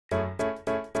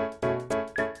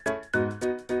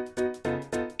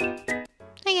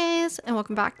guys, and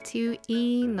welcome back to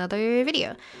another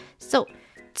video. So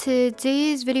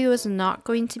today's video is not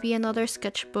going to be another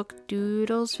sketchbook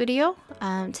doodles video.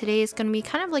 Today is going to be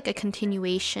kind of like a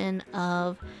continuation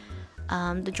of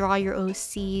the Draw Your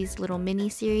OCs little mini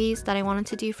series that I wanted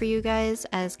to do for you guys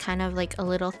as kind of like a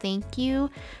little thank you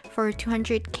for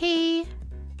 200k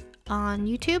on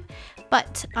YouTube.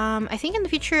 But I think in the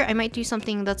future I might do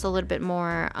something that's a little bit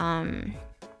more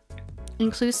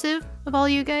inclusive of all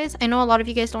you guys. I know a lot of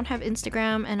you guys don't have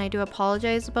Instagram, and I do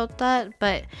apologize about that,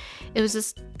 but it was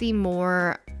just the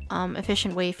more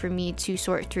efficient way for me to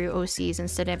sort through OCs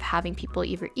instead of having people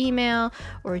either email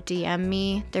or DM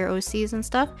me their OCs and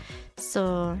stuff.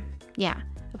 So yeah,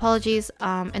 apologies.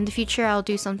 In the future I'll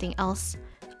do something else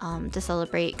to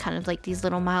celebrate kind of like these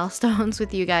little milestones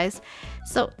with you guys.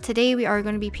 So today we are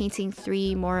going to be painting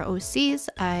 3 more OCs.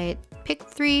 I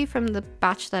picked 3 from the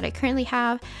batch that I currently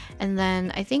have, and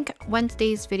then I think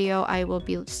Wednesday's video I will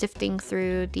be sifting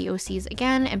through the OCs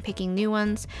again and picking new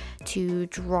ones to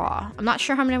draw. I'm not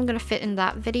sure how many I'm going to fit in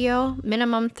that video.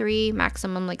 Minimum 3,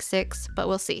 maximum like 6, but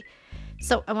we'll see.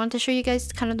 So I wanted to show you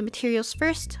guys kind of the materials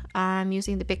first. I'm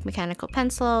using the big mechanical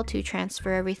pencil to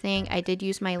transfer everything. I did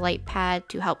use my light pad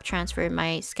to help transfer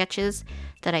my sketches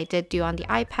that I did do on the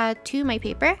iPad to my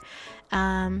paper.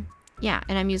 Yeah,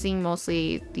 and I'm using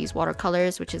mostly these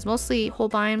watercolors, which is mostly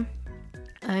Holbein.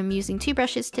 I'm using 2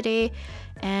 brushes today,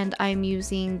 and I'm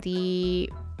using the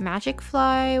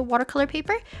Magicfly watercolor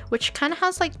paper, which kind of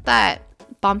has like that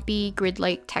bumpy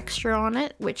grid-like texture on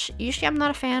it, which usually I'm not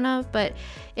a fan of, but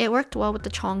it worked well with the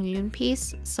Chongyun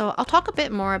piece. So I'll talk a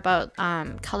bit more about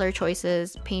color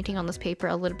choices, painting on this paper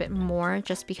a little bit more,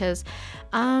 just because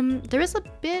there is a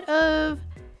bit of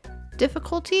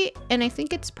difficulty, and I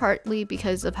think it's partly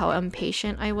because of how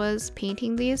impatient I was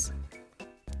painting these.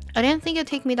 I didn't think it'd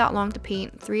take me that long to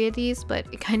paint 3 of these, but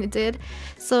it kind of did.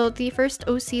 So the first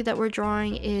OC that we're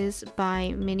drawing is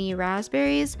by Mini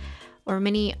Raspberries, or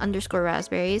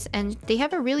Mini_Raspberries, and they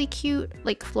have a really cute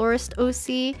like florist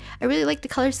OC. I really like the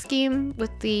color scheme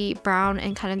with the brown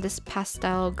and kind of this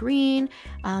pastel green.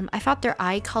 I thought their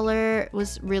eye color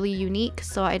was really unique,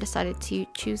 so I decided to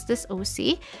choose this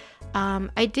OC. I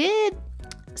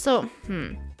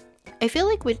feel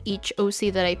like with each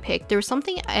OC that I picked, there was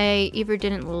something I either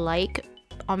didn't like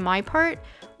on my part,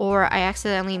 or I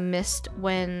accidentally missed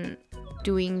when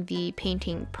doing the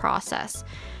painting process.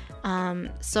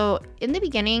 So in the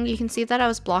beginning, you can see that I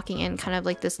was blocking in kind of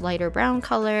like this lighter brown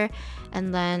color,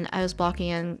 and then I was blocking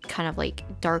in kind of like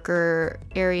darker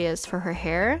areas for her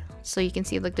hair. So you can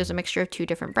see like there's a mixture of 2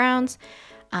 different browns.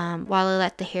 While I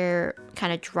let the hair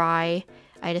kind of dry,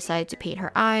 I decided to paint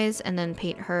her eyes and then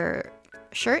paint her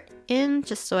shirt in,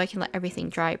 just so I can let everything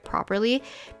dry properly,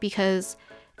 because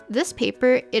this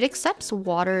paper, it accepts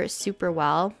water super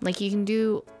well. Like, you can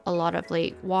do a lot of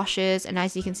like washes, and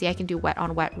as you can see, I can do wet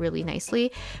on wet really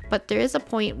nicely, but there is a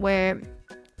point where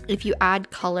if you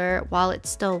add color while it's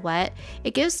still wet,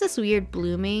 it gives this weird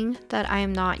blooming that I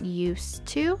am not used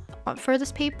to for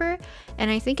this paper. And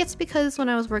I think it's because when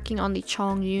I was working on the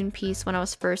Chongyun piece, when I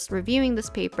was first reviewing this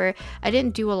paper, I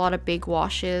didn't do a lot of big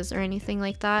washes or anything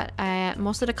like that.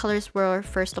 Most of the colors were,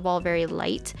 first of all, very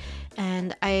light,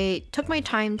 and I took my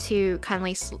time to kind of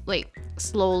like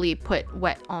slowly put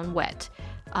wet on wet.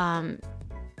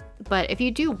 But if you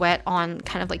do wet on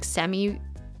kind of like semi-dried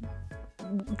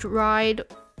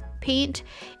paint,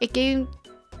 it gave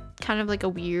kind of like a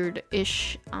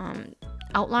weird-ish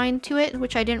outline to it,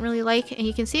 which I didn't really like. And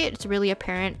you can see it's really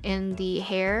apparent in the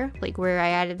hair, like where I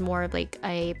added more of like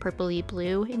a purpley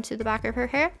blue into the back of her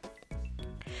hair.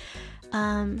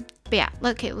 But yeah,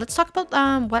 okay, let's talk about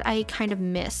what I kind of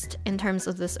missed in terms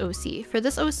of this OC. For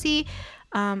this OC,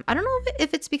 I don't know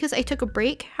if it's because I took a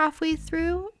break halfway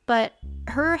through, but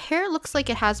her hair looks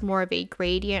like it has more of a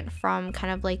gradient from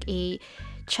kind of like a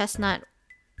chestnut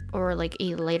or like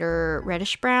a lighter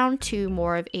reddish brown to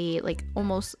more of a like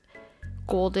almost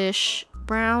goldish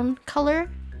brown color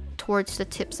towards the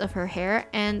tips of her hair.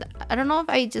 And I don't know if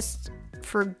I just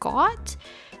forgot,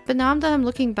 but now that I'm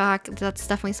looking back, that's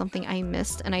definitely something I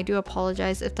missed, and I do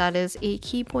apologize if that is a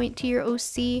key point to your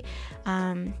OC.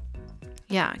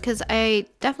 Yeah, because I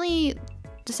definitely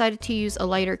decided to use a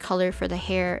lighter color for the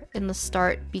hair in the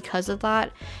start because of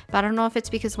that, but I don't know if it's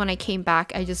because when I came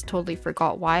back I just totally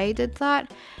forgot why I did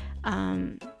that.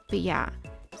 But yeah,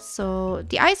 so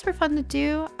the eyes were fun to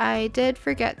do. I did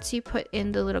forget to put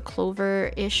in the little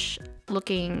clover-ish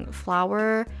looking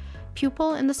flower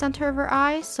pupil in the center of her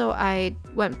eye, so I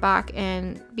went back,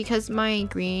 and because my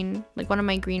green, like one of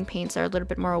my green paints are a little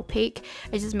bit more opaque,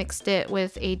 I just mixed it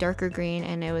with a darker green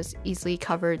and it was easily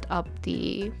covered up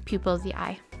the pupil of the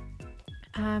eye.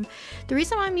 The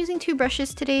reason why I'm using 2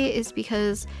 brushes today is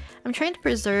because I'm trying to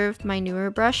preserve my newer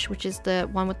brush, which is the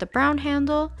one with the brown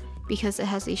handle, because it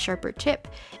has a sharper tip,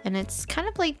 and it's kind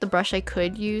of like the brush I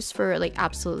could use for like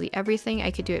absolutely everything.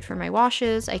 I could do it for my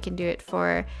washes, I can do it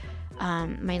for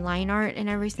my line art and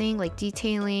everything, like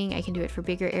detailing. I can do it for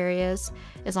bigger areas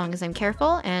as long as I'm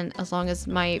careful and as long as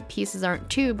my pieces aren't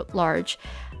too large.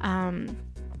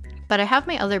 But I have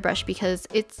my other brush because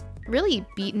it's really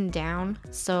beaten down,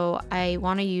 so I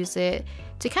want to use it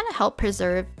to kind of help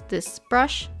preserve this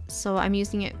brush. So I'm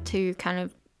using it to kind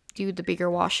of do the bigger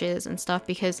washes and stuff,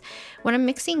 because when I'm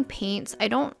mixing paints, I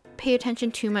don't pay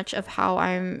attention too much of how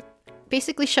I'm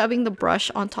basically shoving the brush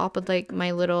on top of like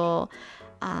my little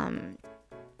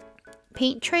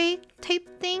paint tray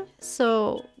type thing.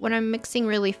 So when I'm mixing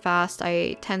really fast,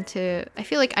 I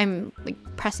feel like I'm like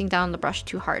pressing down the brush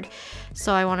too hard.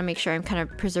 So I want to make sure I'm kind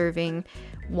of preserving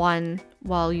one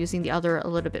while using the other a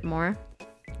little bit more.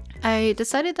 I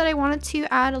decided that I wanted to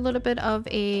add a little bit of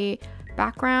a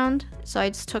background, so I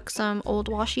just took some old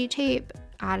washi tape,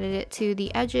 added it to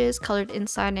the edges, colored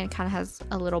inside, and it kind of has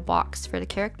a little box for the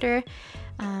character.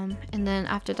 And then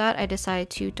after that, I decided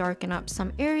to darken up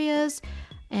some areas,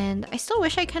 and I still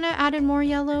wish I kind of added more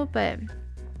yellow, but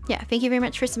yeah, thank you very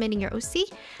much for submitting your OC.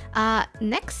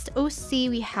 Next OC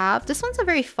we have, this one's a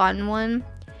very fun one,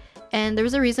 and there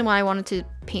was a reason why I wanted to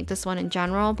paint this one in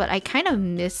general, but I kind of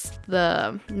missed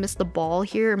the ball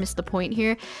here, or missed the point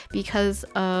here, because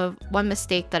of one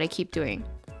mistake that I keep doing.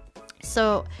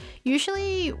 So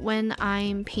usually when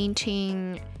I'm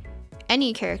painting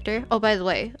any character, oh by the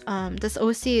way, this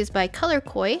OC is by Color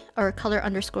Koi, or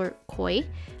color_koi.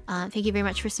 Thank you very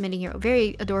much for submitting your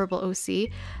very adorable OC.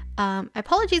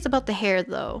 Apologies about the hair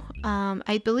though.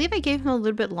 I believe I gave him a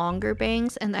little bit longer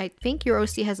bangs, and I think your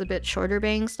OC has a bit shorter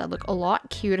bangs that look a lot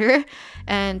cuter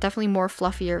and definitely more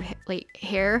fluffier like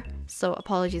hair, so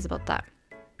apologies about that.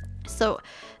 So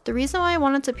the reason why I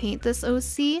wanted to paint this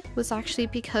OC was actually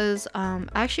because I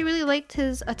actually really liked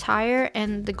his attire,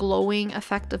 and the glowing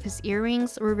effect of his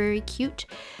earrings were very cute.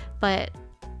 But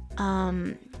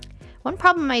one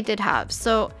problem I did have,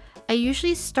 so I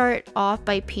usually start off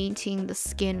by painting the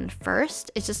skin first.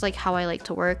 It's just like how I like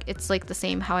to work. It's like the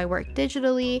same how I work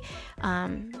digitally.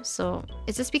 So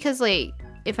it's just because like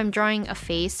if I'm drawing a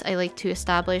face, I like to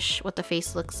establish what the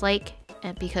face looks like.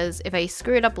 And because if I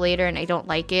screw it up later and I don't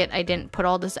like it, I didn't put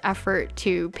all this effort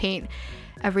to paint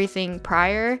everything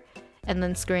prior and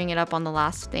then screwing it up on the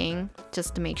last thing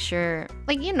just to make sure,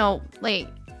 like, you know, like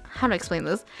how to explain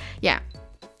this? Yeah.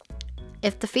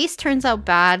 If the face turns out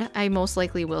bad, I most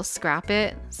likely will scrap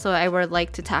it. So I would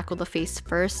like to tackle the face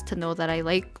first to know that I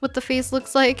like what the face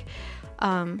looks like.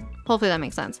 Hopefully that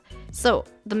makes sense. So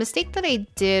the mistake that I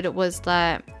did was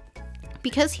that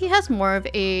because he has more of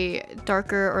a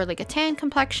darker or like a tan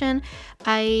complexion,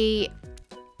 I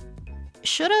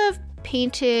should have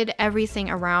painted everything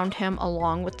around him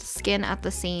along with the skin at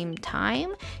the same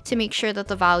time to make sure that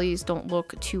the values don't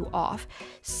look too off.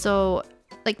 So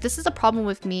like this is a problem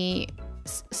with me.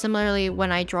 Similarly,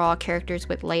 when I draw characters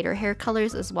with lighter hair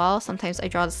colors as well, sometimes I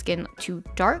draw the skin too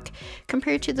dark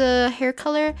compared to the hair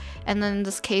color, and then in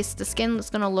this case the skin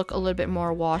is going to look a little bit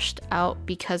more washed out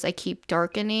because I keep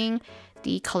darkening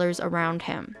the colors around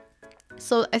him.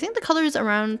 So I think the colors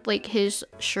around like his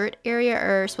shirt area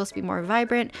are supposed to be more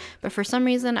vibrant, but for some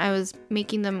reason I was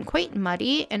making them quite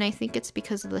muddy, and I think it's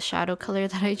because of the shadow color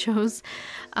that I chose.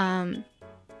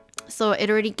 So it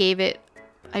already gave it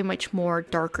a much more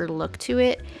darker look to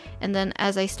it. And then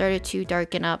as I started to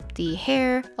darken up the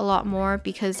hair a lot more,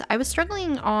 because I was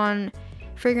struggling on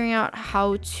figuring out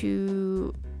how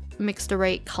to mix the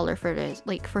right color for this,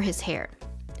 like for his hair.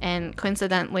 And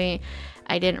coincidentally,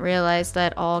 I didn't realize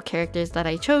that all characters that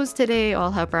I chose today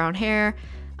all have brown hair,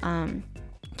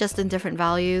 just in different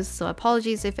values. So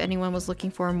apologies if anyone was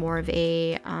looking for more of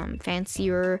a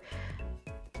fancier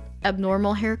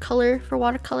abnormal hair color for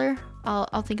watercolor.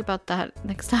 I'll think about that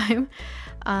next time.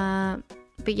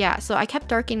 But yeah, so I kept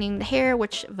darkening the hair,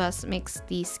 which thus makes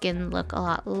the skin look a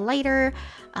lot lighter.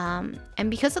 And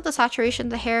because of the saturation of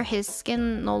the hair, his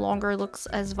skin no longer looks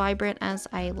as vibrant as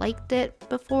I liked it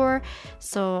before.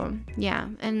 So yeah,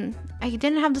 and I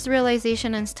didn't have this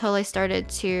realization until I started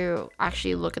to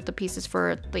actually look at the pieces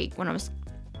for like when I was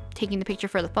taking the picture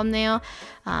for the thumbnail.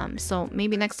 So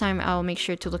maybe next time I'll make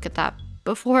sure to look at that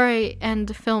before I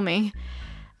end filming.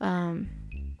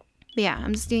 But yeah,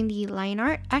 I'm just doing the line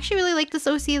art. I actually really like this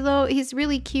OC though. He's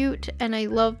really cute and I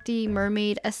love the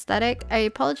mermaid aesthetic. I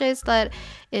apologize that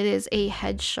it is a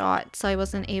headshot, so I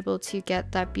wasn't able to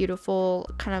get that beautiful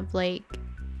kind of like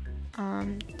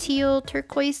teal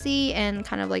turquoisey and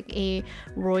kind of like a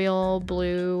royal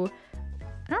blue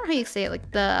I don't know how you say it,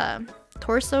 like the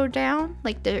torso down,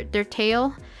 like their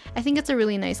tail. I think it's a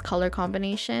really nice color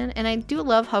combination, and I do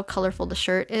love how colorful the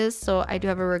shirt is, so I do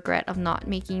have a regret of not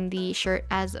making the shirt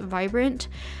as vibrant.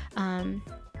 But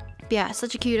yeah,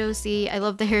 such a cute OC. I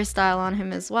love the hairstyle on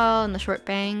him as well, and the short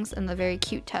bangs, and the very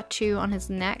cute tattoo on his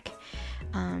neck.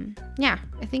 Yeah,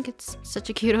 I think it's such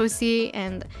a cute OC,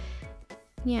 and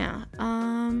yeah.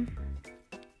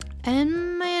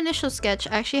 In my initial sketch,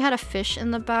 I actually had a fish in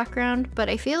the background, but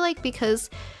I feel like because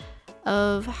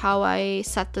of how I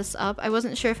set this up, I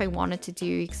wasn't sure if I wanted to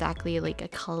do exactly like a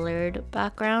colored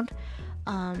background.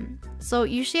 So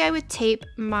usually I would tape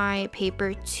my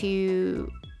paper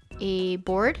to a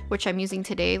board, which I'm using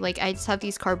today. Like, I just have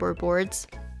these cardboard boards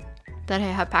that I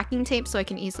have packing tape, so I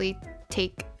can easily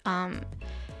take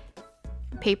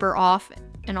paper off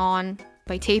and on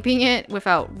by taping it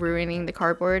without ruining the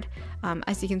cardboard.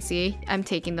 As you can see, I'm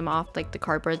taking them off like the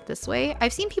cardboard this way.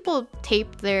 I've seen people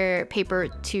tape their paper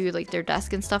to like their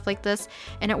desk and stuff like this,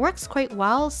 and it works quite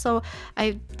well, so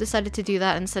I decided to do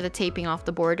that instead of taping off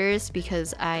the borders,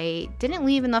 because I didn't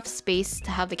leave enough space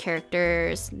to have the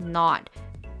characters not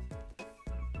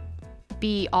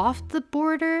be off the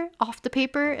border, off the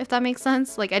paper, if that makes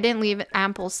sense. Like, I didn't leave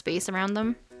ample space around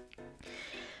them.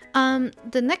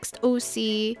 The next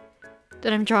OC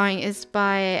that I'm drawing is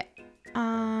by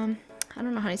I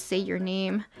don't know how to say your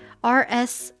name.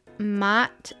 RS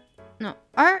Matt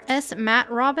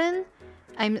Robin.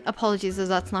 Apologies if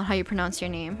that's not how you pronounce your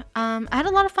name. I had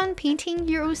a lot of fun painting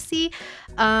your OC.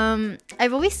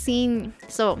 I've always seen,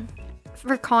 so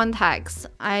for context,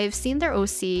 I've seen their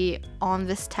OC on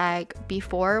this tag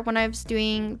before when I was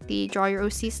doing the draw your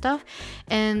OC stuff,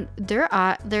 and their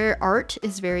art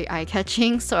is very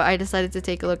eye-catching, so I decided to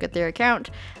take a look at their account.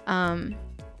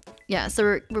 Yeah,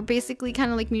 so we're basically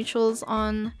kind of like mutuals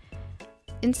on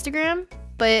Instagram,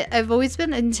 but I've always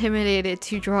been intimidated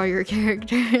to draw your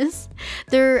characters.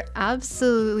 They're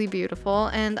absolutely beautiful,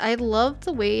 and I love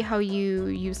the way how you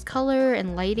use color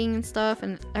and lighting and stuff,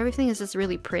 and everything is just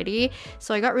really pretty.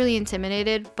 So I got really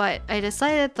intimidated, but I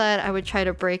decided that I would try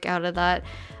to break out of that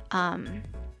kind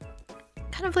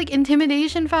of like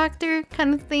intimidation factor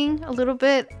kind of thing a little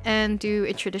bit and do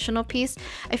a traditional piece.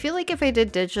 I feel like if I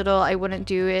did digital, I wouldn't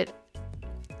do it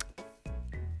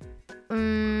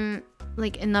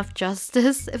like enough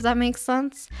justice, if that makes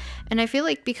sense. And I feel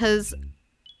like because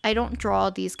I don't draw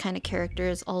these kind of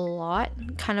characters a lot,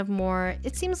 kind of more,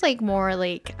 it seems like more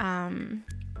like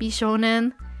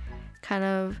bishonen, kind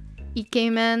of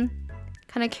ikemen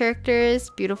kind of characters,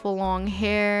 beautiful long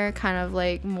hair, kind of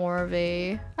like more of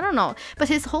a, I don't know, but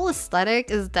his whole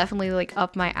aesthetic is definitely like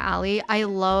up my alley. I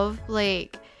love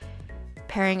like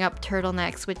pairing up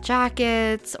turtlenecks with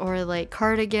jackets, or like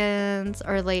cardigans,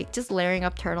 or like just layering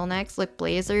up turtlenecks like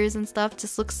blazers and stuff.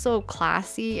 Just looks so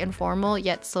classy and formal,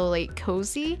 yet so like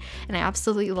cozy, and I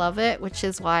absolutely love it, which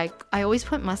is why I always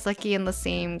put Masaki in the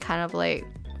same kind of like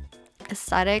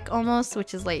aesthetic almost,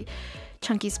 which is like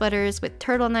chunky sweaters with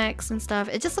turtlenecks and stuff.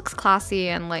 It just looks classy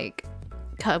and like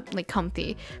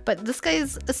comfy. But this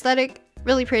guy's aesthetic,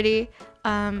 really pretty.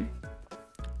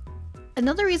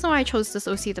 Another reason why I chose this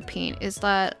OC to paint is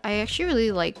that I actually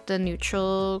really like the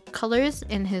neutral colors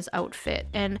in his outfit,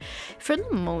 and for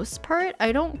the most part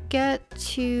I don't get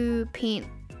to paint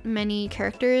many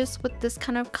characters with this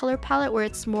kind of color palette where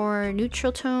it's more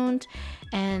neutral toned,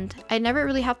 and I never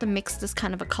really have to mix this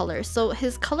kind of a color. So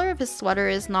his color of his sweater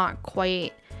is not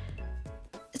quite,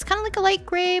 it's kind of like a light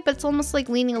gray, but it's almost like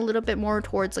leaning a little bit more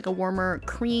towards like a warmer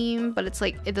cream, but it's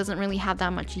like it doesn't really have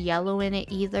that much yellow in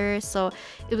it either. So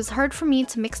it was hard for me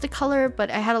to mix the color, but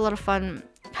I had a lot of fun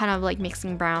kind of like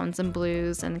mixing browns and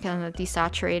blues and kind of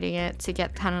desaturating it to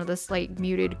get kind of this like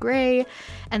muted gray,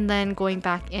 and then going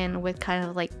back in with kind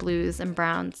of like blues and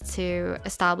browns to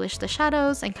establish the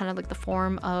shadows and kind of like the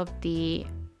form of the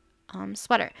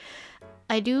sweater.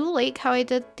 I do like how I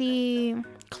did the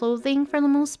clothing for the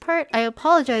most part. I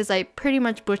apologize, I pretty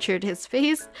much butchered his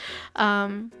face.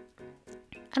 I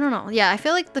don't know. Yeah, I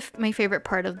feel like my favorite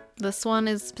part of this one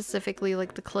is specifically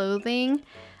like the clothing.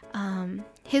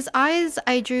 His eyes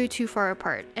I drew too far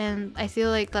apart, and I feel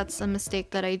like that's a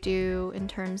mistake that I do in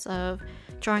terms of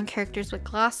drawing characters with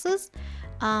glasses.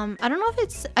 I don't know if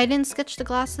it's, I didn't sketch the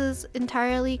glasses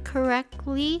entirely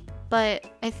correctly,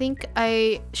 but I think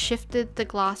I shifted the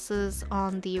glasses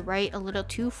on the right a little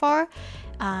too far,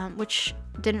 which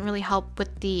didn't really help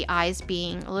with the eyes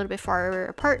being a little bit farther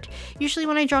apart. Usually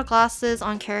when I draw glasses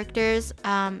on characters,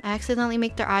 I accidentally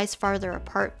make their eyes farther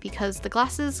apart because the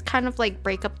glasses kind of like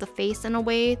break up the face in a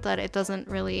way that it doesn't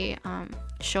really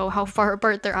show how far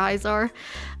apart their eyes are.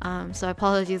 So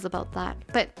apologies about that.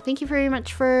 But thank you very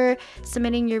much for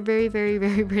submitting your very, very,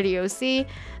 very pretty OC.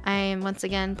 I am once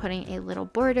again putting a little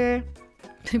border.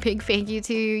 Big thank you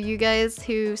to you guys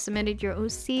who submitted your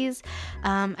OCs.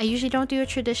 I usually don't do a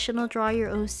traditional draw your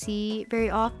OC very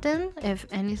often. If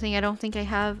anything, I don't think I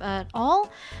have at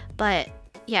all. But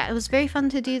yeah, it was very fun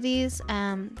to do these.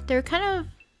 They're kind of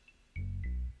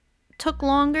took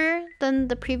longer than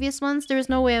the previous ones. There was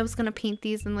no way I was gonna paint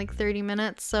these in like 30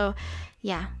 minutes. So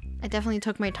yeah, I definitely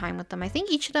took my time with them. I think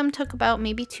each of them took about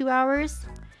maybe 2 hours.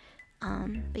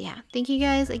 But yeah, thank you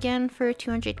guys again for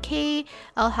 200k.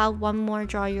 I'll have one more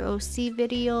draw your OC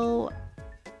video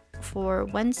for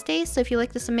Wednesday, so if you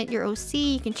like to submit your OC,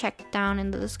 you can check down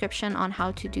in the description on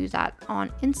how to do that on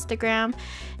Instagram.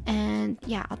 And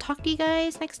yeah, I'll talk to you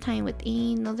guys next time with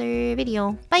another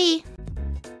video. Bye.